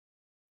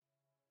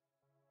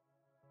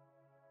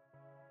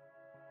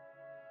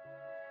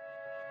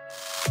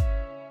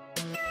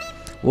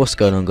What's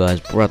going on, guys?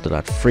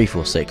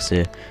 BrotherLad346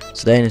 here.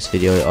 Today in this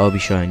video I'll be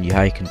showing you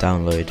how you can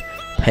download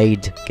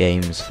paid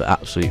games for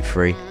absolute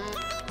free.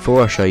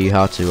 Before I show you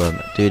how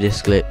to do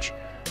this glitch,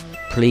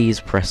 please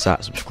press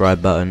that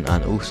subscribe button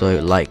and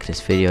also like this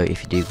video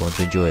if you do want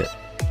to enjoy it.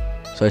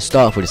 So to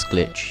start off with this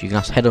glitch, you're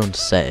going to have to head on to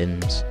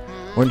settings.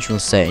 Once you're on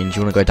settings,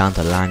 you want to go down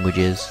to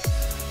languages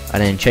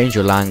and then change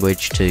your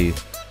language to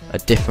a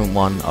different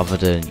one other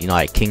than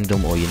United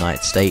Kingdom or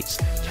United States,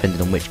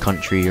 depending on which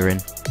country you're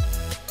in.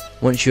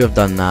 Once you have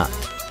done that,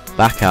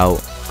 back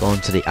out, go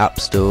onto the App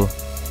Store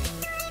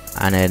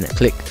and then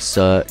click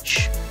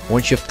search.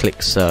 Once you've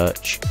clicked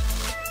search,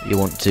 you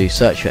want to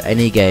search for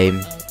any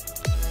game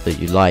that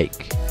you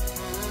like.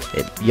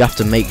 You have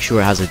to make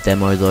sure it has a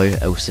demo though,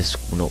 else this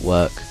will not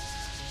work.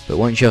 But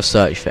once you have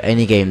searched for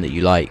any game that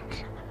you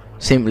like,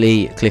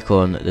 simply click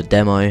on the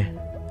demo,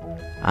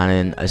 and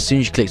then as soon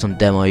as you click on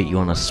demo, you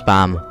want to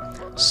spam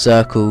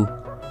circle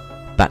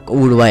back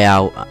all the way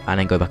out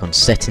and then go back on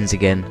settings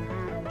again.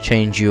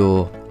 Change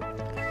your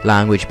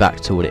language back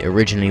to what it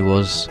originally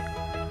was.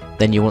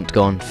 Then you want to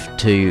go on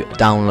to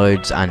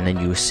downloads, and then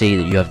you will see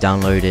that you have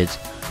downloaded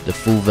the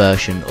full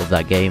version of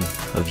that game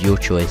of your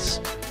choice.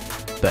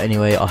 But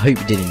anyway, I hope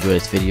you did enjoy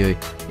this video.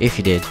 If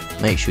you did,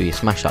 make sure you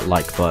smash that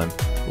like button,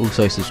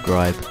 also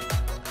subscribe.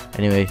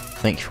 Anyway,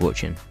 thank you for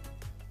watching.